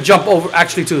 We're going to jump over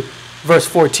actually to verse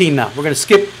 14 now. We're going to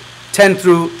skip 10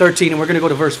 through 13 and we're going to go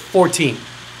to verse 14.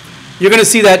 You're going to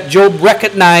see that Job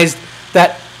recognized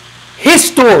that his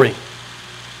story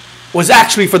was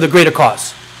actually for the greater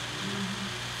cause.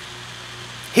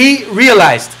 He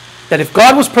realized that if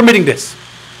God was permitting this,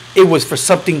 it was for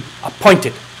something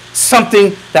appointed,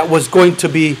 something that was going to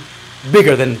be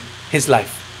bigger than his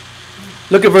life.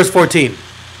 Look at verse 14.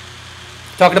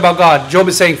 Talking about God, Job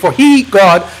is saying, for he,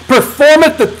 God,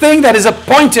 performeth the thing that is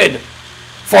appointed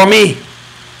for me.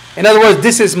 In other words,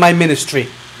 this is my ministry.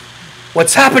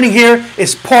 What's happening here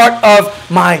is part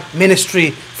of my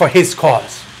ministry for his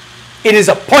cause. It is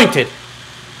appointed.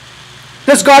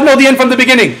 Does God know the end from the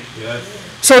beginning? Yes.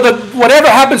 So that whatever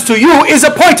happens to you is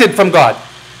appointed from God.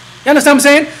 You understand what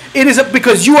I'm saying? It is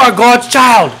because you are God's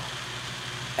child.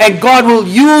 And God will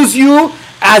use you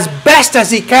as best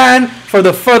as he can for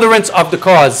the furtherance of the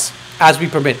cause as we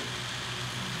permit.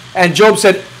 And Job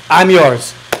said, I'm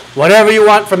yours. Whatever you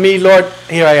want from me, Lord,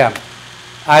 here I am.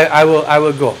 I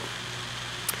will go.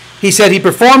 He said he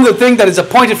performed the thing that is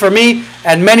appointed for me,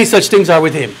 and many such things are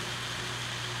with him.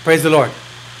 Praise the Lord.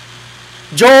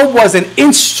 Job was an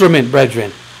instrument,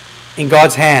 brethren, in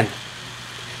God's hand.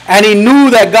 And he knew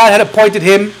that God had appointed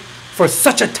him for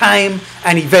such a time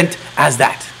and event as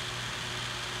that.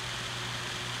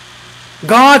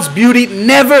 God's beauty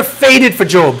never faded for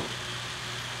Job.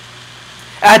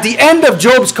 At the end of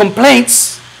Job's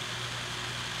complaints,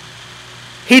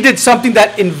 he did something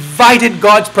that invited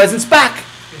God's presence back.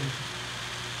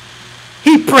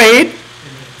 He prayed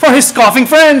for his scoffing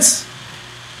friends.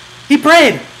 He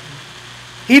prayed.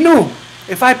 He knew,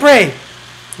 if I pray,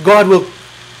 God will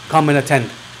come and attend.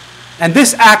 And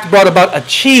this act brought about a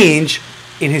change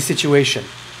in his situation.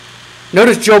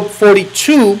 Notice Job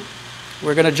 42.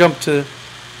 We're going to jump to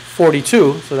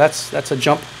 42. So that's a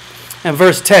jump. And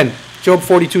verse 10. Job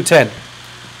 42:10.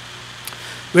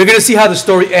 We're going to see how the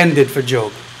story ended for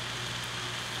Job.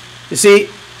 You see,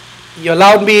 you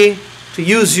allowed me to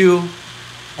use you.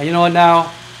 And you know what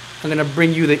now? I'm going to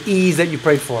bring you the ease that you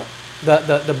prayed for.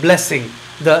 The blessing.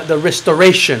 The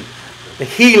restoration. The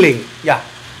healing. Yeah.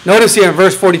 Notice here in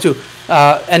verse 42.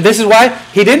 And this is why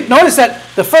he didn't notice that.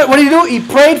 What did he do? He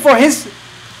prayed for his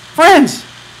friends.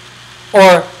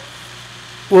 Or,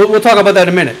 we'll talk about that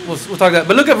in a minute. We'll talk about that.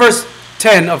 But look at verse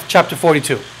 10 of chapter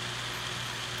 42.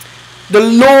 The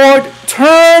Lord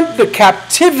turned the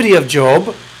captivity of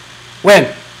Job. When?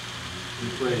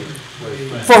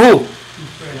 For who?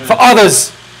 For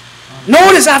others.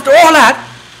 Notice after all that,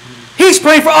 he's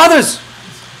praying for others.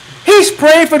 He's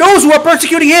praying for those who are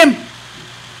persecuting him.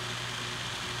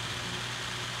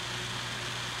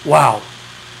 Wow.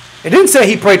 It didn't say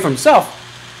he prayed for himself.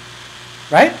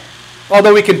 Right?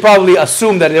 Although we can probably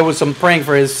assume that there was some praying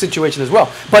for his situation as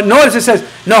well. But notice it says,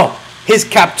 no, his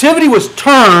captivity was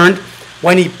turned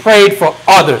when he prayed for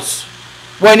others,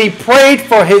 when he prayed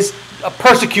for his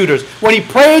persecutors, when he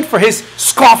prayed for his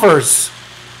scoffers.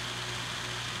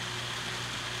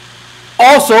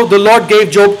 Also, the Lord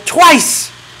gave Job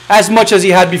twice as much as he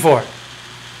had before.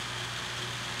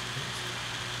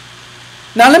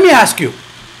 Now let me ask you,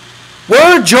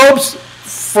 were Job's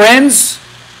friends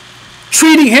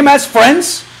treating him as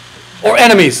friends or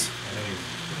enemies?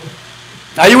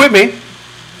 Are you with me?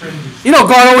 You know,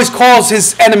 God always calls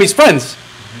his enemies friends.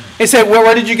 He said,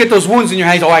 where did you get those wounds in your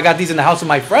hands? Oh, I got these in the house of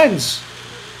my friends.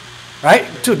 Right?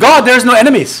 To God, there's no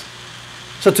enemies.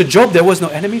 So to Job, there was no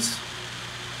enemies.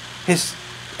 His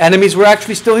enemies were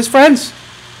actually still his friends.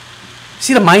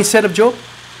 See the mindset of Job?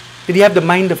 Did he have the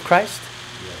mind of Christ?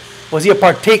 Yes. Was he a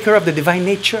partaker of the divine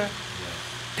nature? Yes.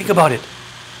 Think about it.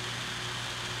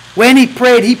 When he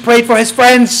prayed for his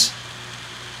friends.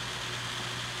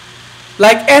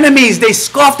 Like enemies, they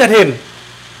scoffed at him,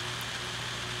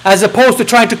 as opposed to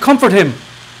trying to comfort him.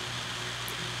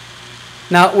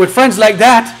 Now, with friends like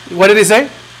that, what did he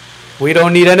say? We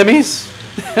don't need enemies.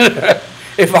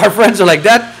 If our friends are like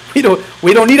that, we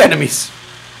don't need enemies.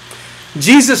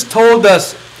 Jesus told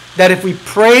us that if we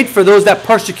prayed for those that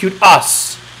persecute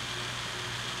us,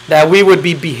 that we would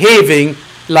be behaving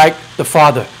like the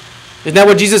Father. Isn't that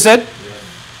what Jesus said? Yes.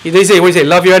 What did he say?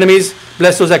 Love your enemies,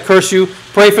 bless those that curse you,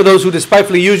 pray for those who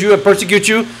despitefully use you and persecute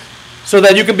you, so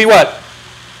that you can be what?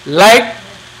 Like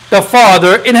the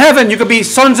Father in heaven. You can be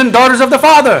sons and daughters of the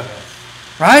Father.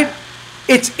 Right?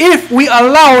 It's if we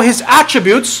allow his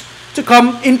attributes to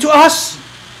come into us.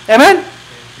 Amen?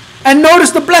 And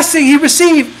notice the blessing he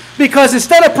received, because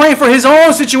instead of praying for his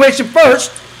own situation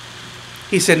first,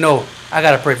 he said, no, I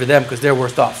got to pray for them because they're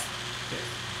worse off.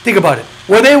 Think about it.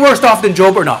 Were they worse off than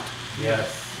Job or not?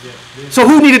 Yes. So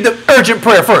who needed the urgent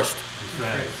prayer first?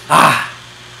 Right.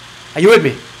 Are you with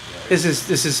me? This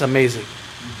is amazing.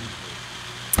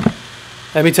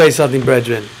 Let me tell you something,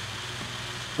 brethren.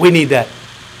 We need that.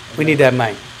 We need that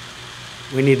mind.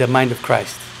 We need the mind of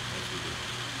Christ.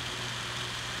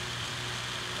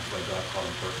 That's why God called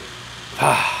him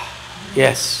perfect.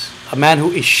 Yes. A man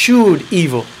who eschewed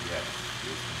evil.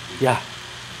 Yeah.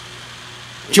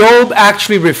 Job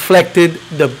actually reflected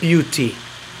the beauty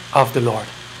of the Lord.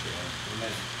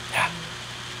 Yeah.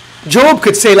 Job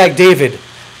could say like David,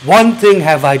 one thing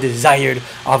have I desired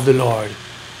of the Lord,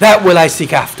 that will I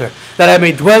seek after, that I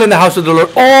may dwell in the house of the Lord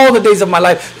all the days of my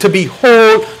life, to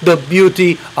behold the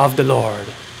beauty of the Lord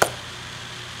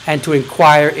and to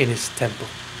inquire in his temple.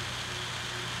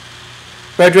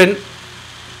 Brethren,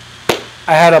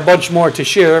 I had a bunch more to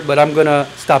share, but I'm going to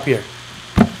stop here.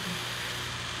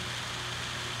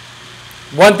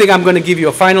 One thing, I'm going to give you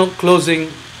a final closing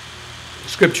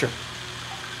scripture.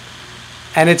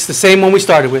 And it's the same one we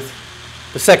started with.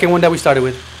 The second one that we started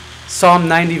with. Psalm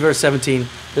 90 verse 17.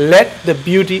 Let the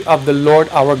beauty of the Lord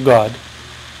our God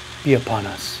be upon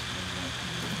us.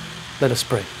 Let us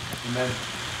pray. Amen.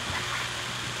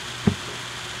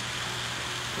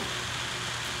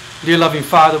 Dear loving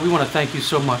Father, we want to thank you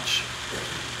so much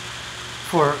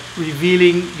for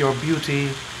revealing your beauty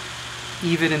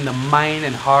even in the mind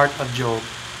and heart of Job.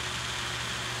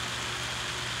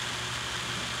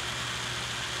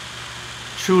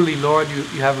 Truly, Lord,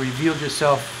 you have revealed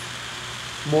yourself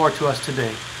more to us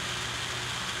today.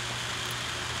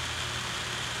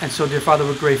 And so, dear Father,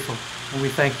 we're grateful and we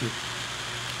thank you.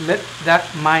 Let that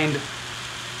mind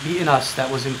be in us that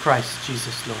was in Christ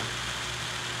Jesus, Lord.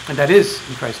 And that is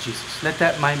in Christ Jesus. Let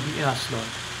that mind be in us, Lord.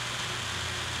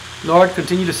 Lord,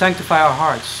 continue to sanctify our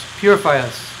hearts. Purify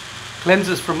us. Cleanse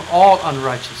us from all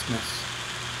unrighteousness.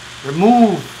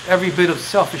 Remove every bit of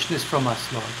selfishness from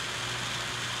us, Lord.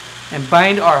 And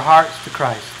bind our hearts to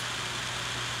Christ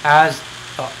as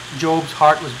Job's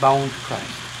heart was bound to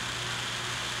Christ.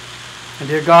 And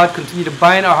dear God, continue to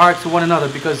bind our hearts to one another,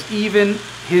 because even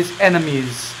his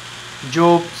enemies,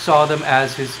 Job saw them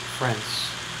as his friends.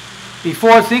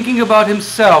 Before thinking about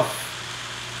himself,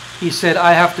 he said,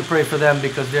 I have to pray for them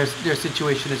because their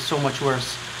situation is so much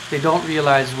worse. They don't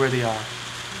realize where they are.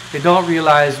 They don't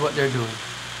realize what they're doing.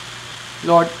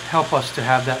 Lord, help us to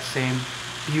have that same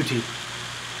beauty.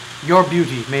 Your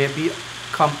beauty, may it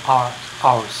become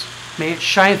ours. May it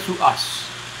shine through us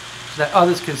so that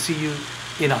others can see you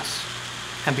in us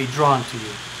and be drawn to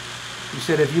you. You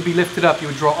said if you be lifted up, you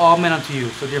would draw all men unto you.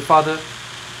 So dear Father,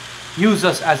 use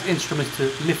us as instruments to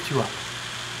lift you up.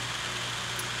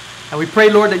 And we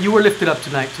pray, Lord, that you were lifted up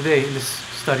today in this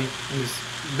study, in this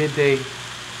midday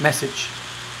message.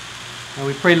 And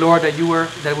we pray, Lord, that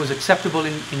it was acceptable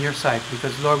in your sight,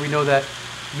 because, Lord, we know that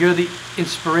you're the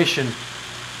inspiration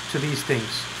to these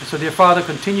things. And so, dear Father,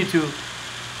 continue to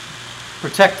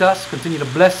protect us, continue to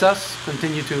bless us,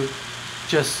 continue to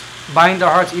just bind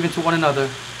our hearts even to one another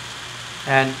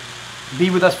and be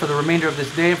with us for the remainder of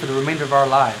this day and for the remainder of our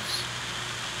lives.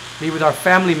 Be with our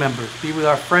family members, be with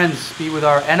our friends, be with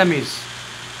our enemies,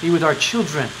 be with our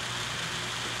children.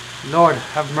 Lord,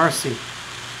 have mercy.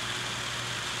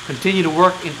 Continue to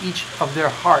work in each of their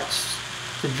hearts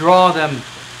to draw them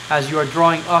as you are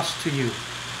drawing us to you.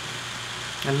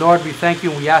 And Lord, we thank you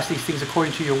and we ask these things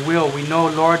according to your will. We know,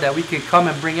 Lord, that we can come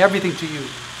and bring everything to you.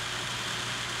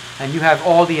 And you have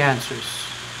all the answers.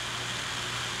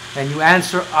 And you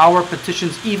answer our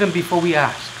petitions even before we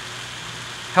ask.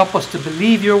 Help us to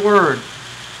believe your word.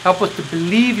 Help us to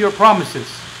believe your promises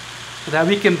so that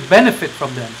we can benefit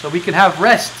from them, so we can have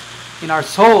rest in our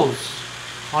souls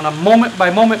on a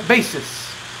moment-by-moment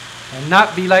basis and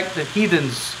not be like the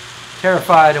heathens,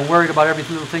 terrified and worried about every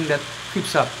little thing that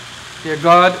creeps up. Dear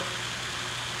God,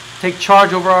 take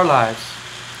charge over our lives.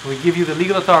 We give you the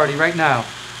legal authority right now.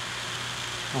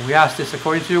 And we ask this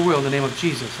according to your will in the name of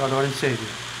Jesus, our Lord and Savior.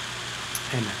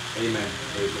 Amen. Amen.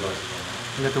 Praise the Lord.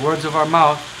 And let the words of our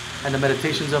mouth and the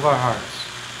meditations of our hearts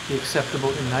be acceptable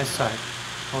in thy sight,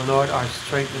 O Lord, our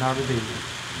strength and our Redeemer.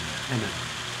 Amen.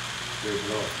 Praise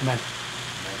the Lord. Amen.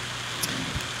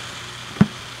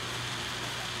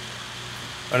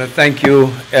 I want to thank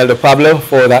you, Elder Pablo,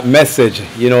 for that message.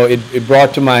 You know, it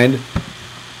brought to mind,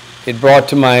 it brought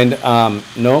to mind a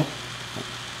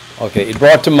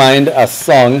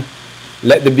song,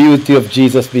 Let the Beauty of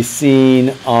Jesus Be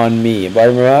Seen on Me. Anybody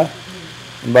remember?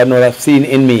 Anybody know that? Seen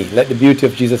in me. Let the beauty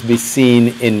of Jesus be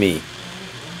seen in me.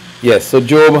 Yes, so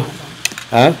Job,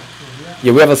 yeah,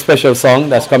 we have a special song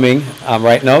that's coming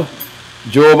right now.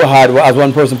 Job had, as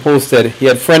one person posted, he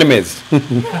had frenemies.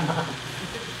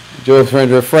 Job's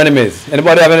friends were frenemies.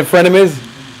 Anybody have any frenemies?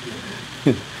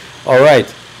 All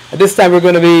right. At this time, we're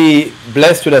going to be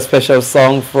blessed with a special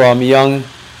song from young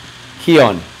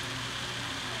Keon.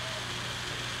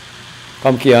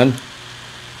 Come, Keon.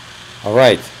 All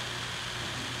right.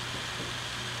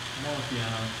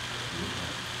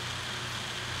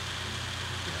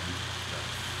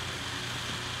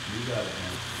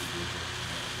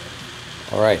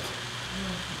 All right.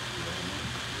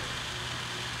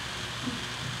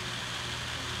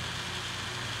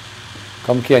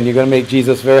 Come, Ken, you're going to make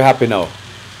Jesus very happy now.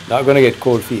 Not going to get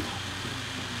cold feet.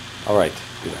 All right.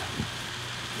 Do that.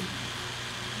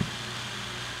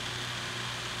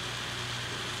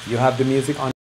 You have the music on?